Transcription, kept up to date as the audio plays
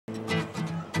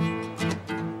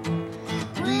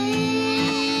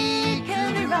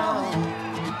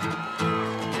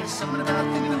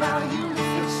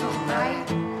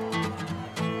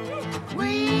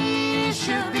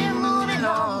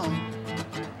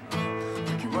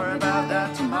worry about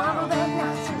that tomorrow, but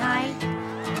not tonight.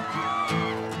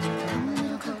 Come a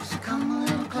little closer, come a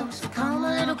little closer, come a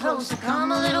little closer,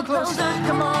 come a little closer.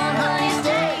 Come on, honey,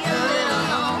 stay a little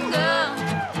longer.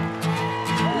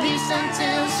 At least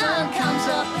until the sun comes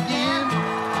up again.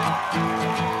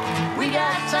 We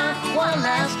got time for one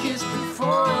last kiss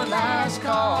before last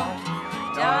call.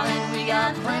 Darling, we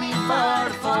got plenty far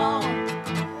to fall.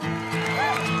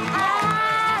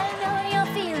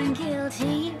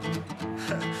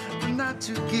 Not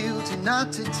too guilty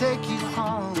not to take you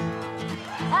home.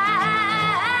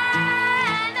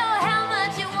 I know how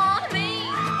much you want me,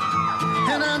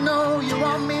 and I know you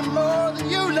want me more than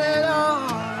you let on.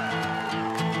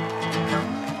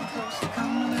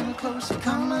 Come a little closer,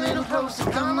 come a little closer,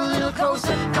 come a little closer, come a little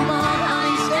closer. Come on,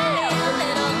 honey, stay a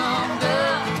little longer.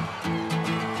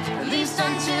 At least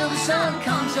until the sun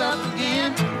comes up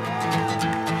again.